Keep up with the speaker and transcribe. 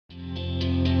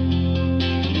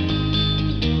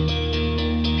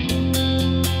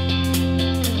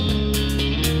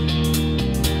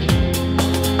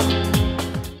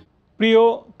প্রিয়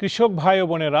কৃষক ভাই ও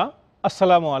বোনেরা,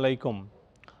 আসসালামু আলাইকুম।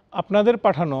 আপনাদের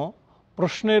পাঠানো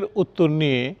প্রশ্নের উত্তর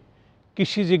নিয়ে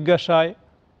কৃষি জিজ্ঞাসায়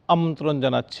আমন্ত্রণ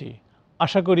জানাচ্ছি।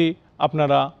 আশা করি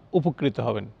আপনারা উপকৃত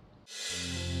হবেন।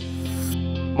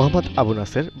 মোহাম্মদ আবু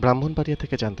নাসের ব্রাহ্মণবাড়িয়া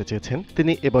থেকে জানতে চেয়েছেন,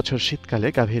 তিনি এবছর শীতকালে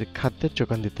গাভীর খাদ্যের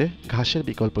যোগান দিতে ঘাসের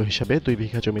বিকল্প হিসেবে 2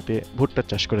 বিঘা জমিতে ভুট্টা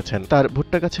চাষ করেছেন। তার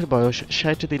ভুট্টা গাছের বয়স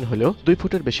 60 দিন হলেও 2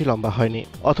 ফুটের বেশি লম্বা হয়নি।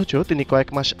 অথচ তিনি কয়েক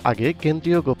মাস আগে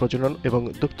কেন্দ্রীয় গোপ্রজনন এবং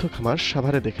দুগ্ধ খামার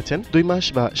সাভারে দেখেছেন 2 মাস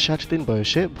বা 60 দিন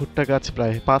বয়সে ভুট্টা গাছ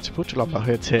প্রায় 5 ফুট লম্বা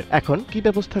হয়েছে। এখন কি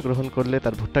ব্যবস্থা গ্রহণ করলে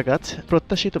তার ভুট্টা গাছ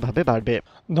প্রত্যাশিতভাবে বাড়বে?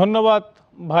 ধন্যবাদ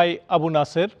ভাই আবু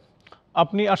নাসের,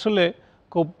 আপনি আসলে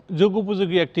খুব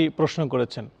যুগোপযোগী একটি প্রশ্ন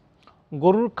করেছেন।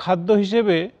 গরুর খাদ্য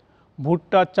হিসেবে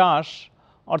ভুট্টা চাষ,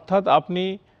 অর্থাৎ আপনি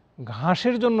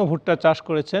ঘাসের জন্য ভুট্টা চাষ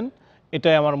করেছেন,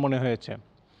 এটাই আমার মনে হয়েছে।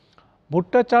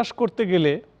 ভুট্টা চাষ করতে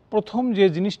গেলে প্রথম যে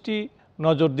জিনিসটি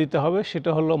নজর দিতে হবে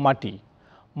সেটা হলো মাটি।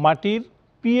 মাটির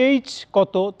পিএইচ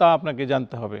কত তা আপনাকে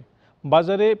জানতে হবে।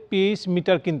 বাজারে পিএইচ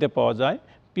মিটার কিনতে পাওয়া যায়।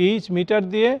 পিএইচ মিটার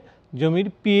দিয়ে জমির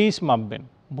পিএইচ মাপবেন।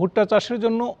 ভুট্টা চাষের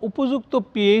জন্য উপযুক্ত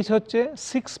পিএইচ হচ্ছে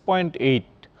 6.8।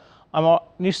 আমার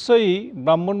নিশ্চয়ই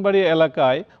ব্রাহ্মণবাড়িয়া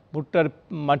এলাকায় ভুট্টার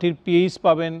মাটির পিএইচ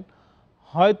পাবেন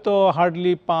হয়তো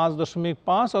হার্ডলি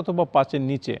 5.5 অথবা 5-এর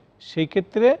নিচে। সেই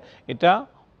ক্ষেত্রে এটা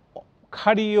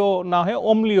ক্ষারীয় না হয়ে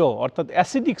অম্লীয়, অর্থাৎ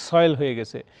অ্যাসিডিক সয়েল হয়ে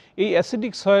গেছে। এই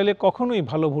অ্যাসিডিক সয়েলে কখনোই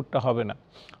ভালো ভুট্টা হবে না।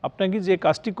 আপনাকে যে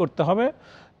কাজটি করতে হবে,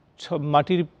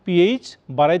 মাটির পিএইচ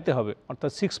বাড়াইতে হবে,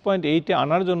 অর্থাৎ 6.8-এ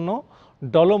আনার জন্য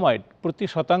ডলোমাইট প্রতি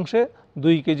শতাংশে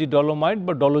 2 কেজি ডলোমাইট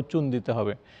বা ডলোচুন দিতে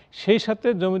হবে। সেই সাথে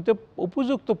জমিতে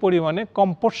উপযুক্ত পরিমাণে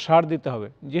কম্পোস্ট সার দিতে হবে।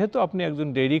 যেহেতু আপনি একজন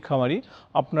ডেইরি খামারি,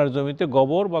 আপনার জমিতে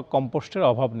গোবর বা কম্পোস্টের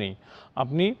অভাব নেই।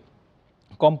 আপনি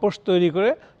কম্পোস্ট তৈরি করে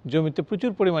জমিতে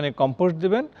প্রচুর পরিমাণে কম্পোস্ট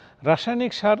দেবেন।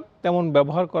 রাসায়নিক সার তেমন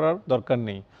ব্যবহার করার দরকার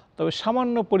নেই, তবে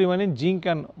সামান্য পরিমাণে জিঙ্ক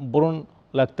অ্যান্ড বোরন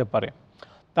লাগতে পারে।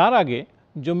 তার আগে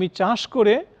জমি চাষ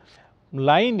করে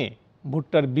লাইনে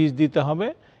ভুট্টার বীজ দিতে হবে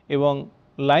এবং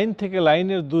লাইন থেকে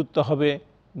লাইনের দূরত্ব হবে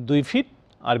 2 ফিট,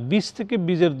 আর বীজ থেকে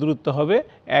বীজের দূরত্ব হবে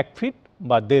 1 ফিট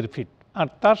বা 1.5 ফিট। আর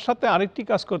তার সাথে আরেকটি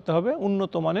কাজ করতে হবে,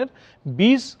 উন্নত মানের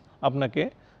বীজ আপনাকে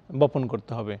বপন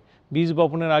করতে হবে। বীজ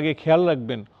বপনের আগে খেয়াল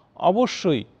রাখবেন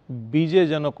অবশ্যই বীজে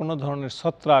যেন কোনো ধরনের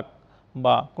ছত্রাক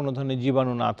বা কোনো ধরনের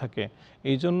জীবাণু না থাকে।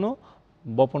 এই জন্য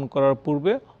বপন করার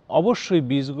পূর্বে অবশ্যই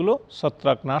বীজগুলো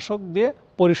ছত্রাকনাশক দিয়ে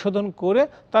পরিশোধন করে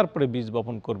তারপরে বীজ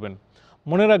বপন করবেন।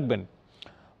 মনে রাখবেন,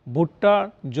 ভুট্টা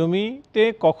জমিতে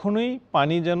কখনোই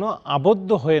পানি যেন আবদ্ধ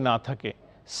হয়ে না থাকে।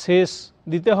 সেচ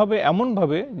দিতে হবে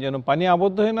এমনভাবে যেন পানি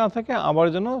আবদ্ধ হয়ে না থাকে, আবার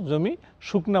যেন জমি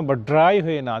শুকনা বা ড্রাই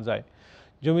হয়ে না যায়।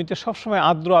 জমিতে সবসময়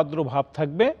আর্দ্র আর্দ্র ভাব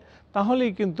থাকবে,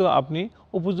 তাহলেই কিন্তু আপনি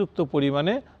উপযুক্ত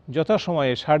পরিমাণে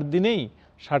যথাসময়ে 60 দিনেই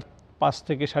 5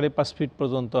 থেকে 5.5 ফিট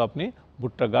পর্যন্ত আপনি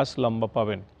ভুট্টা গাছ লম্বা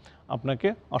পাবেন। আপনাকে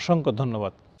অসংখ্য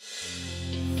ধন্যবাদ।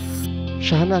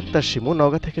 শাহানা আক্তার শিমু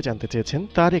নওগাঁ থেকে জানতে চেয়েছেন,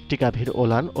 তার একটি গাভীর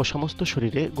ওলান ও সমস্ত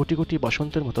শরীরে গুটি গুটি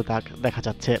বসন্তের মতো দাগ দেখা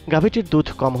যাচ্ছে। গাভীটির দুধ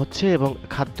কম হচ্ছে এবং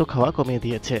খাদ্য খাওয়া কমিয়ে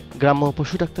দিয়েছে। গ্রাম্য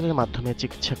পশু ডাক্তারের মাধ্যমে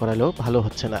চিকিৎসা করালেও ভালো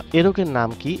হচ্ছে না। এ রোগের নাম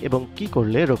কি এবং কি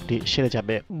করলে রোগটি সেরে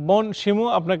যাবে? বোন শিমু,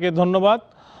 আপনাকে ধন্যবাদ।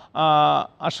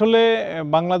 আসলে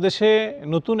বাংলাদেশে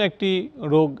নতুন একটি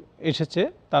রোগ এসেছে,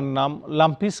 তার নাম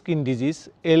লাম্পি স্কিন ডিজিজ,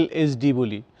 LSD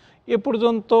বলি। এ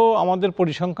পর্যন্ত আমাদের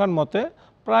পরিসংখ্যান মতে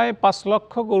প্রায় 5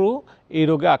 লক্ষ গরু এই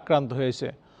রোগে আক্রান্ত হয়েছে।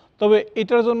 তবে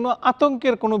এটার জন্য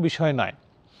আতঙ্কের কোনো বিষয় নয়,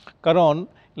 কারণ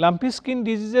লাম্পি স্কিন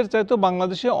ডিজিজের চাইতেও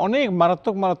বাংলাদেশে অনেক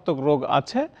মারাত্মক মারাত্মক রোগ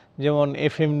আছে, যেমন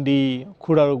FMD,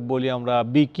 খুরা রোগ বলি আমরা,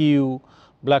 BQ,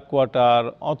 ব্ল্যাক ওয়াটার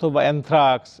অথবা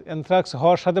অ্যানথ্রাক্স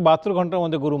হওয়ার সাথে 72 ঘন্টার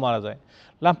মধ্যে গরু মারা যায়।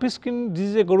 লাম্পি স্কিন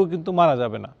ডিজিজে গরু কিন্তু মারা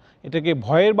যাবে না, এটাকে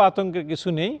ভয়ের বা আতঙ্কের কিছু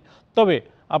নেই। তবে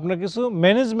আপনার কিছু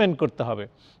ম্যানেজমেন্ট করতে হবে।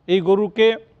 এই গরুকে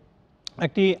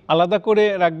একটি আলাদা করে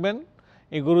রাখবেন।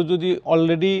 এই গরু যদি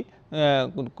অলরেডি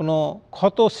কোনো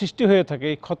ক্ষত সৃষ্টি হয়ে থাকে,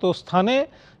 এই ক্ষত স্থানে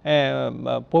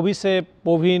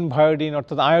পোভিন, ভায়োডিন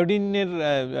অর্থাৎ আয়োডিনের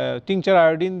টিংচার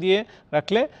আয়োডিন দিয়ে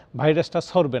রাখলে ভাইরাসটা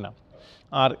ছড়বে না।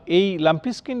 আর এই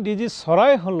লাম্পি স্কিন ডিজিজ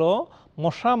ছড়ায় হলো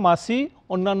মশা, মাছি,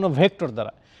 অন্যান্য ভেক্টর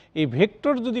দ্বারা। এই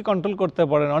ভেক্টর যদি কন্ট্রোল করতে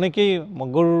পারেন, অনেকেই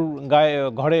গরুর গায়ে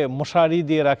ঘরে মশারি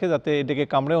দিয়ে রাখে যাতে এটাকে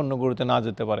কামড়ে অন্য গরুতে না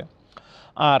যেতে পারে।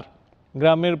 আর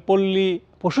গ্রামের পল্লী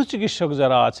পশু চিকিৎসক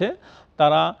যারা আছে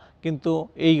তারা কিন্তু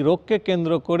এই রোগকে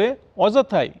কেন্দ্র করে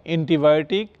অযথাই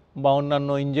অ্যান্টিবায়োটিক বা অন্যান্য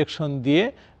ইঞ্জেকশন দিয়ে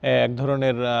এক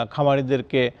ধরনের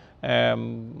খামারিদেরকে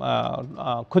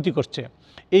ক্ষতি করছে।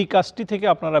 এই কাজটি থেকে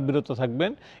আপনারা বিরত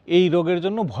থাকবেন। এই রোগের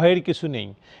জন্য ভয়ের কিছু নেই।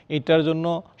 এটার জন্য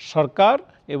সরকার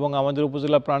এবং আমাদের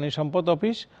উপজেলা প্রাণী সম্পদ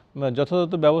অফিস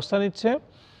যথাযথ ব্যবস্থা নিচ্ছে।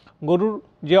 গরুর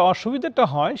যে অসুবিধাটা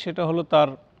হয় সেটা হলো তার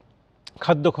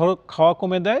খাদ্য খাওয়া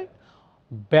কমে দেয়,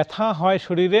 ব্যথা হয়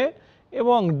শরীরে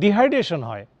এবং ডিহাইড্রেশন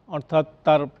হয়, অর্থাৎ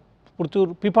তার প্রচুর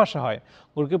পিপাসা হয়।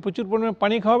 গরুকে প্রচুর পরিমাণে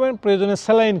পানি খাওয়াবেন, প্রয়োজনে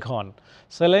স্যালাইন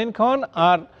খাওয়ান,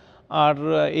 আর আর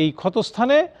এই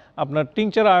ক্ষতস্থানে আপনার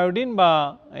টিংচার আয়োডিন বা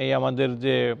এই আমাদের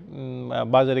যে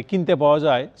বাজারে কিনতে পাওয়া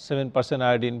যায় 7%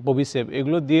 আয়োডিন, ববিসেভ,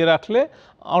 এগুলো দিয়ে রাখলে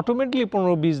অটোমেটিকলি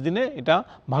 15-20 দিনে এটা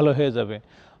ভালো হয়ে যাবে।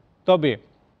 তবে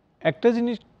একটা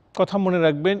জিনিস কথা মনে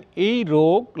রাখবেন, এই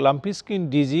রোগ লাম্পি স্কিন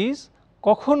ডিজিজ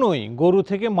কখনোই গরু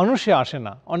থেকে মানুষে আসে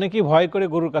না। অনেকেই ভয় করে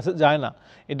গরুর কাছে যায় না,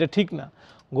 এটা ঠিক না।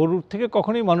 গরুর থেকে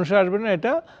কখনোই মানুষে আসবে না,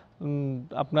 এটা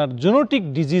আপনার জেনেটিক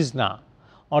ডিজিজ না,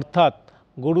 অর্থাৎ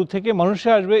গরু থেকে মানুষে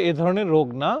আসবে এ ধরনের রোগ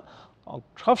না।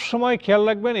 সব সময় খেয়াল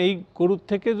রাখবেন, এই গরুর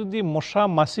থেকে যদি মশা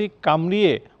মাছি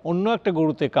কামড়িয়ে অন্য একটা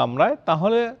গরুতে কামড়ায়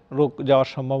তাহলে রোগ যাওয়ার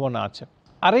সম্ভাবনা আছে।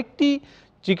 আরেকটি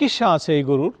চিকিৎসা আছে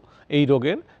এই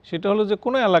রোগের, সেটা হলো যে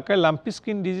কোনো এলাকায় লাম্পি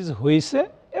স্কিন ডিজিজ হয়েছে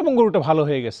এবং গরুটা ভালো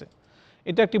হয়ে গেছে।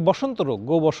 এটা একটি বসন্ত রোগ,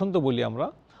 গো বসন্ত বলি আমরা।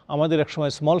 আমাদের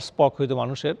একসময় স্মল স্পক হইতো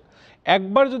মানুষের।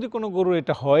 একবার যদি কোনো গরু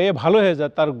এটা হয়ে ভালো হয়ে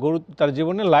যায়, তার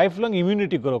জীবনে লাইফ লং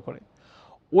ইমিউনিটি গ্রো করে।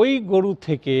 ওই গরু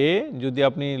থেকে যদি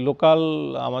আপনি লোকাল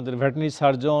আমাদের ভেটেরিনারি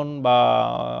সার্জন বা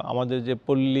আমাদের যে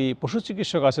পল্লী পশু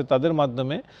চিকিৎসক আছে তাদের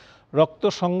মাধ্যমে রক্ত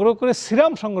সংগ্রহ করে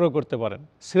সিরাম সংগ্রহ করতে পারেন।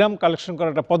 সিরাম কালেকশন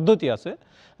করার একটা পদ্ধতি আছে।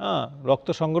 রক্ত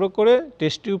সংগ্রহ করে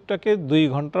টেস্ট টিউবটাকে 2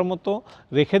 ঘন্টার মতো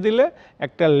রেখে দিলে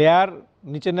একটা লেয়ার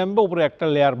নিচে নামবে, উপরে একটা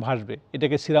লেয়ার ভাসবে,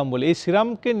 এটাকে সিরাম বলে। এই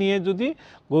সিরামকে নিয়ে যদি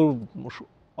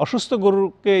অসুস্থ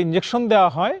গরুকে ইঞ্জেকশন দেওয়া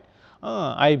হয়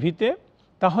আইভিতে,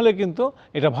 তাহলে কিন্তু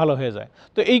এটা ভালো হয়ে যায়।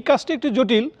 তো এই কাজটা একটু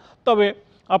জটিল, তবে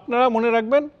আপনারা মনে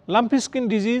রাখবেন লাম্পি স্কিন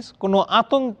ডিজিজ কোনো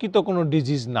আতঙ্কিত কোনো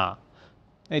ডিজিজ না।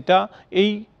 এটা এই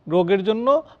রোগের জন্য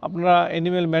আপনারা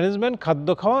অ্যানিম্যাল ম্যানেজমেন্ট, খাদ্য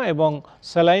খাওয়া এবং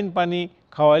স্যালাইন পানি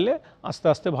খাওয়াইলে আস্তে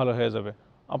আস্তে ভালো হয়ে যাবে।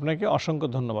 আপনাকে অসংখ্য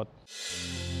ধন্যবাদ।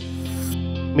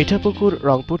 মিঠাপুকুর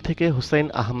রংপুর থেকে হুসাইন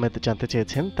আহমেদ জানতে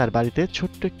চেয়েছেন, তার বাড়িতে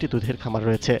ছোট্ট একটি দুধের খামার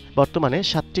রয়েছে। বর্তমানে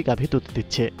 7টি গাভী দুধ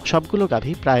দিচ্ছে। সবগুলো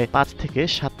গাভী প্রায় 5 থেকে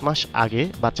 7 মাস আগে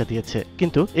বাচ্চা দিয়েছে,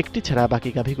 কিন্তু একটি ছাড়া বাকি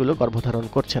গাভীগুলো গর্ভধারণ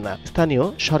করছে না। স্থানীয়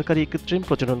সরকারি কৃত্রিম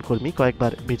প্রজনন কর্মী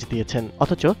কয়েকবার বীজ দিয়েছেন,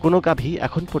 অথচ কোনো গাভী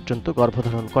এখন পর্যন্ত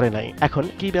গর্ভধারণ করে নাই। এখন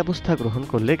কি ব্যবস্থা গ্রহণ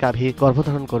করলে গাভী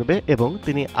গর্ভধারণ করবে? এবং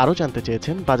তিনি আরও জানতে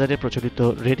চেয়েছেন, বাজারে প্রচলিত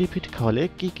রেডি ফিড খাওয়ালে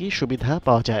কি কি সুবিধা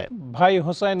পাওয়া যায়। ভাই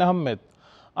হুসাইন আহমেদ,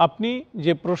 আপনি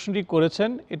যে প্রশ্নটি করেছেন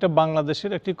এটা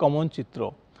বাংলাদেশের একটি কমন চিত্র।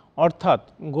 অর্থাৎ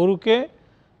গরুকে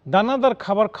দানাদার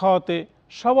খাবার খাওয়াতে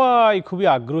সবাই খুবই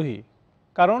আগ্রহী,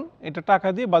 কারণ এটা টাকা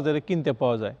দিয়ে বাজারে কিনতে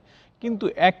পাওয়া যায়। কিন্তু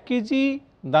 1 কেজি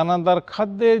দানাদার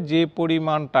খাদ্যে যে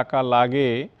পরিমাণ টাকা লাগে,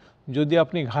 যদি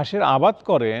আপনি ঘাসের আবাদ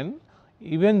করেন,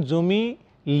 ইভেন জমি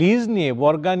লিজ নিয়ে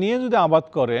বর্গা নিয়ে যদি আবাদ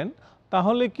করেন,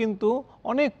 তাহলে কিন্তু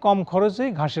অনেক কম খরচেই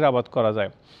ঘাসের আবাদ করা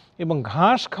যায়। এবং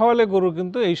ঘাস খাওয়ালে গরুর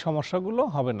কিন্তু এই সমস্যাগুলো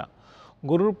হবে না।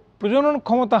 গরুর প্রজনন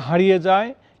ক্ষমতা হারিয়ে যায়,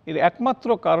 এর একমাত্র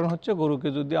কারণ হচ্ছে গরুকে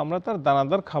যদি আমরা তার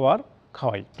দানাদার খাবার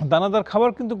খাওয়াই। দানাদার খাবার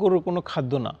কিন্তু গরুর কোনো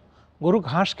খাদ্য না, গরু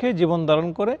ঘাস খেয়ে জীবন ধারণ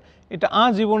করে, এটা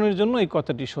আজীবনের জন্য এই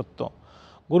কথাটি সত্য।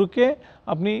 গরুকে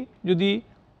আপনি যদি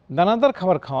দানাদার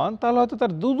খাবার খাওয়ান তাহলে হয়তো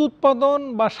তার দুধ উৎপাদন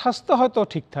বা স্বাস্থ্য হয়তো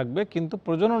ঠিক থাকবে, কিন্তু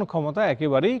প্রজনন ক্ষমতা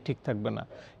একেবারেই ঠিক থাকবে না।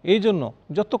 এই জন্য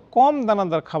যত কম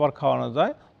দানাদার খাবার খাওয়ানো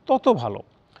যায় তত ভালো।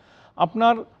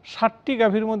 আপনার 60টি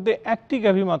গাভীর মধ্যে 1টি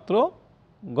গাভী মাত্র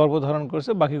গর্ভধারণ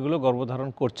করেছে, বাকিগুলো গর্ভধারণ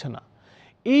করছে না।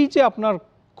 এই যে আপনার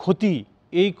ক্ষতি,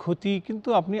 এই ক্ষতি কিন্তু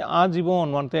আপনি আজীবন,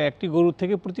 মানে একটি গরু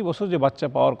থেকে প্রতি বছর যে বাচ্চা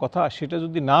পাওয়ার কথা সেটা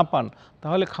যদি না পান,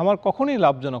 তাহলে খামার কখনোই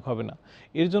লাভজনক হবে না।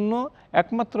 এর জন্য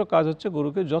একমাত্র কাজ হচ্ছে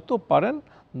গরুকে যত পারেন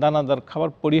দানাদার খাবার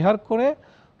পরিহার করে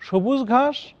সবুজ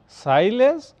ঘাস,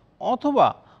 সাইলেজ অথবা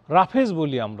রাফেজ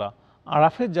বলি আমরা,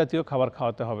 রাফেজ জাতীয় খাবার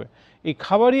খাওয়াতে হবে। এই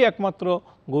খাবারই একমাত্র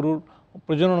গরুর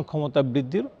প্রজনন ক্ষমতা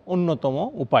বৃদ্ধির অন্যতম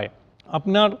উপায়।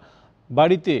 আপনার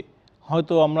বাড়িতে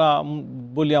হয়তো আমরা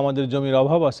বলি আমাদের জমির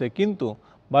অভাব আছে, কিন্তু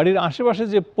বাড়ির আশেপাশে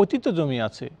যে পতিত জমি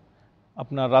আছে,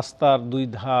 আপনার রাস্তার 2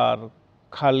 ধার,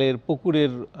 খালের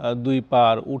পুকুরের 2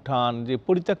 পার, উঠান, যে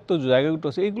পরিত্যক্ত জায়গাগুলো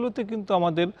আছে, এইগুলোতে কিন্তু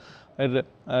আমাদের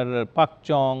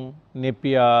পাকচং,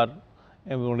 নেপিয়ার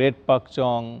এবং রেড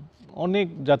পাকচং অনেক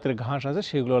জাতের ঘাস আছে,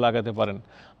 সেগুলো লাগাতে পারেন।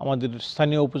 আমাদের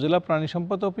স্থানীয় উপজেলা প্রাণী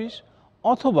সম্পদ অফিস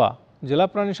অথবা জেলা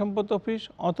প্রাণী সম্পদ অফিস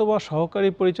অথবা সহকারী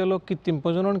পরিচালক কৃত্রিম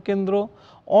প্রজনন কেন্দ্র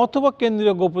অথবা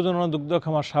কেন্দ্রীয় গোপ্রজনন দুগ্ধ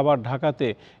খামার সাভার, ঢাকাতে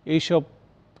এইসব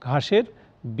ঘাসের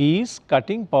বীজ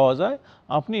কাটিং পাওয়া যায়।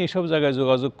 আপনি এসব জায়গায়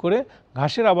যোগাযোগ করে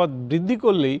ঘাসের আবাদ বৃদ্ধি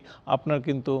করলেই আপনার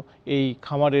কিন্তু এই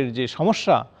খামারের যে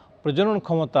সমস্যা, প্রজনন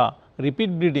ক্ষমতা,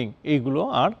 রিপিট ব্রিডিং, এইগুলো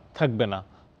আর থাকবে না।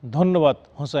 ধন্যবাদ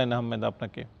হুসাইন আহমেদ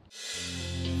আপনাকে।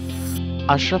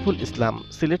 আশরাফুল ইসলাম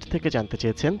সিলেট থেকে জানতে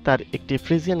চেয়েছেন তার একটি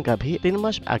ফ্রিজিয়ান গাভী 3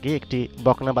 মাস আগে একটি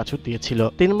বকনা বাছুর দিয়েছিল।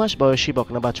 3 মাস বয়সী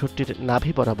বকনা বাছুরটির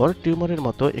নাভি বরাবর টিউমারের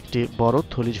মতো একটি বড়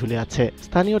থলি ঝুলে আছে।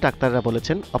 স্থানীয় ডাক্তাররা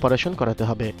বলেছেন অপারেশন করাতে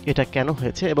হবে। এটা কেন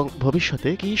হয়েছে এবং ভবিষ্যতে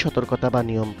কি সতর্কতা বা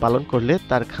নিয়ম পালন করলে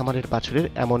তার খামারের বাছুরের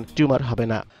এমন টিউমার হবে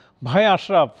না? ভাই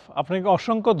আশরাফ, আপনাকে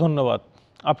অসংখ্য ধন্যবাদ।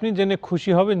 আপনি জেনে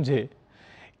খুশি হবেন যে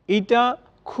এইটা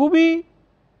খুবই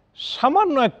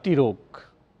সামান্য একটি রোগ।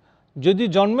 যদি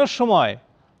জন্মের সময়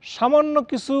সামান্য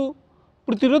কিছু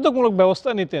প্রতিরোধকমূলক ব্যবস্থা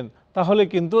নিতেন তাহলে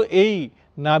কিন্তু এই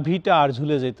নাভিটা আর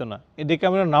ঝুলে যেত না। এটাকে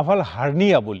আমরা নাভাল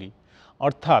হার্নিয়া বলি।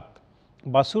 অর্থাৎ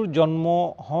বাছুর জন্ম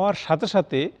হওয়ার সাথে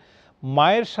সাথে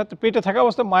মায়ের সাথে পেটে থাকা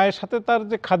অবস্থায় মায়ের সাথে তার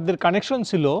যে খাদ্যের কানেকশন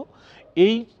ছিল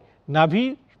এই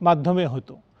নাভির মাধ্যমে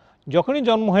হতো। যখনই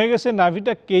জন্ম হয়ে গেছে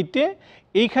নাভিটা কেটে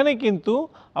এইখানে কিন্তু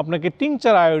আপনাকে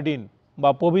টিংচার আয়োডিন বা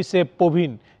পভিসেপ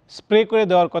পভিন স্প্রে করে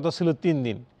দেওয়ার কথা ছিল 3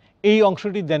 দিন। এই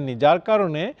অংশটি দেননি, যার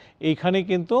কারণে এইখানে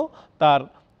কিন্তু তার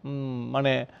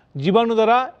মানে জীবাণু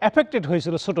দ্বারা অ্যাফেক্টেড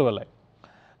হয়েছিল ছোটোবেলায়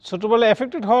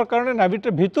অ্যাফেক্টেড হওয়ার কারণে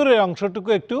নাভিটার ভিতরের অংশটুকু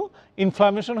একটু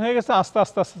ইনফ্লামেশন হয়ে গেছে, আস্তে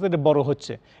আস্তে এটা বড়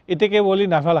হচ্ছে। এটাকে বলি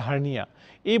নাভাল হার্নিয়া।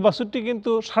 এই বাছুরটি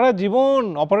কিন্তু সারা জীবন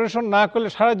অপারেশন না করলে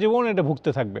সারা জীবন এটা ভুগতে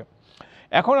থাকবে।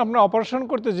 এখন আপনার অপারেশন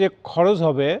করতে যে খরচ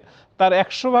হবে তার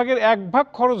 100 ভাগের 1 ভাগ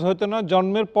খরচ হতো না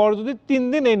জন্মের পর যদি 3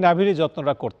 দিন এই নাভির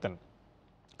যত্নটা করতেন।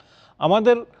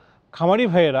 আমাদের খামারি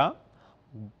ভাইয়েরা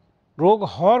রোগ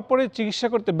হওয়ার পরে চিকিৎসা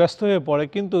করতে ব্যস্ত হয়ে পড়ে,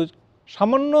 কিন্তু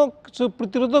সামান্য কিছু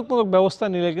প্রতিরোধকমূলক ব্যবস্থা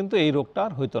নিলে কিন্তু এই রোগটা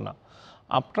আর হইতো না।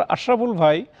 আপনার আশরাফুল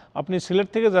ভাই, আপনি সিলেট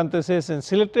থেকে জানতে চেয়েছেন।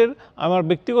 সিলেটের আমার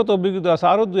ব্যক্তিগত অভিজ্ঞতা আছে,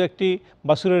 আরও 2-1টি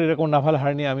বাছুরের এরকম নাভাল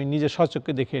হার্নিয়া আমি নিজে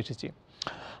স্বচক্ষে দেখে এসেছি।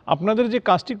 আপনাদের যে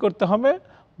কাজটি করতে হবে,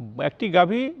 একটি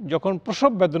গাভী যখন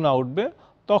প্রসব বেদনা উঠবে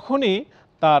তখনই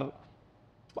তার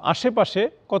আশেপাশে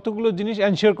কতগুলো জিনিস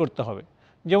এনশিওর করতে হবে।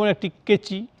 যেমন একটি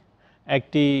কেচি,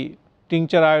 একটি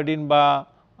টিংচার আয়োডিন বা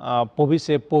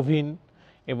পভিসেপ পভিন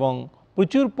এবং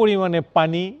প্রচুর পরিমাণে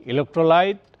পানি,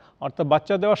 ইলেকট্রোলাইট, অর্থাৎ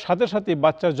বাচ্চা দেওয়ার সাথে সাথে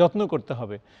বাচ্চার যত্ন করতে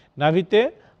হবে। নাভিতে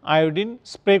আয়োডিন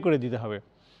স্প্রে করে দিতে হবে।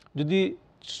 যদি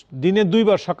দিনে 2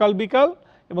 বার সকাল বিকাল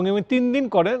এবং 3 দিন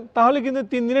করেন তাহলে কিন্তু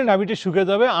 3 দিনে নাভিটি শুকিয়ে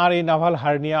যাবে, আর এই নাভাল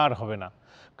হার্নিয়া আর হবে না।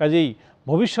 কাজেই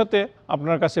ভবিষ্যতে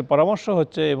আপনার কাছে পরামর্শ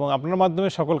হচ্ছে এবং আপনার মাধ্যমে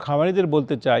সকল খামারিদের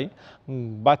বলতে চাই,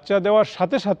 বাচ্চা দেওয়ার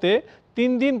সাথে সাথে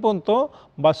 3 দিন পর্যন্ত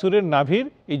বাছুরের নাভির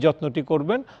এই যত্নটি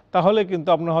করবেন। তাহলে কিন্তু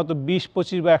আপনার হয়তো 20,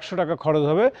 25 বা 100 টাকা খরচ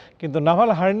হবে, কিন্তু নাভাল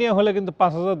হার্নিয়া হলে কিন্তু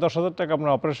 5,000, 10,000 টাকা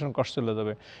আপনার অপারেশন কষ্ট চলে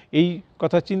যাবে। এই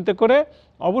কথা চিন্তা করে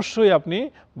অবশ্যই আপনি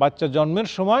বাচ্চা জন্মের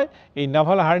সময় এই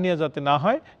নাভাল হার্নিয়া যাতে না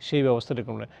হয় সেই ব্যবস্থাটি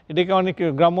করবেন। এটাকে অনেক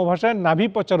গ্রাম্য ভাষায় নাভি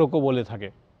পচা রোগও বলে থাকে।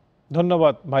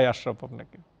 ধন্যবাদ ভাই আশরাফ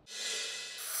আপনাকে।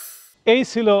 এই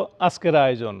ছিল আজকের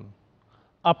আয়োজন।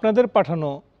 আপনাদের পাঠানো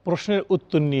প্রশ্নের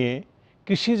উত্তর নিয়ে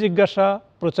কৃষি জিজ্ঞাসা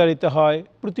প্রচারিত হয়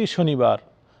প্রতি শনিবার।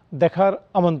 দেখার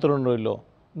আমন্ত্রণ রইল।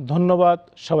 ধন্যবাদ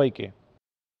সবাইকে।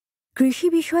 কৃষি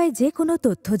বিষয়ে যে কোনো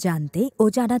তথ্য জানতে ও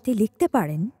জানাতে লিখতে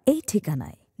পারেন এই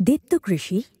ঠিকানায়: দীপ্ত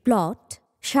কৃষি, প্লট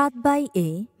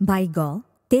 7/A/গ,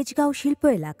 তেজগাঁও শিল্প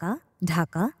এলাকা,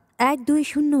 ঢাকা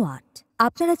 1208।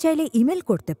 আপনারা চাইলে ইমেল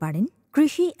করতে পারেন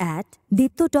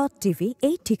krishi@dipto.tv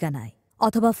এই ঠিকানায়,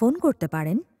 অথবা ফোন করতে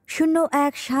পারেন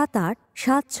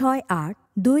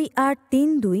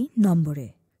 0178-768-2832 নম্বরে।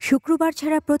 শুক্রবার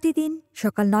ছাড়া প্রতিদিন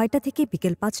সকাল 9টা থেকে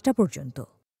বিকেল 5টা পর্যন্ত।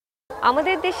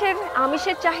 আমাদের দেশের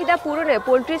আমিষের চাহিদা পূরণে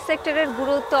পোলট্রি সেক্টরের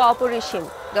গুরুত্ব অপরিসীম।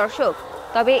 দর্শক,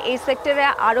 তবে এই সেক্টরে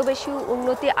আরও বেশি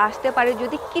উন্নতি আসতে পারে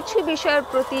যদি কিছু বিষয়ের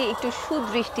প্রতি একটু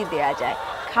সুদৃষ্টি দেওয়া যায়।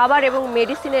 খাবার এবং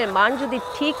মেডিসিনের মান যদি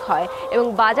ঠিক হয় এবং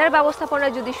বাজার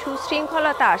ব্যবস্থাপনায় যদি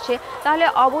সুশৃঙ্খলতা আসে, তাহলে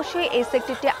অবশ্যই এই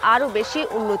সেক্টরটি আরও বেশি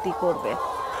উন্নতি করবে।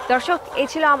 দর্শক, এই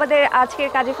ছিল আমাদের আজকের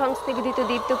কাজী ফার্মস নিবেদিত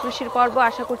দীপ্ত কৃষির পর্ব।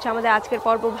 আশা করছি আমাদের আজকের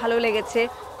পর্ব ভালো লেগেছে।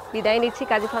 বিদায় নিচ্ছি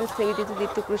কাজী ফার্মস নিবেদিত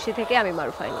দীপ্ত কৃষি থেকে। আমি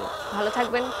মারুফা। ভালো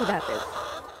থাকবেন। খুদা হাফেজ।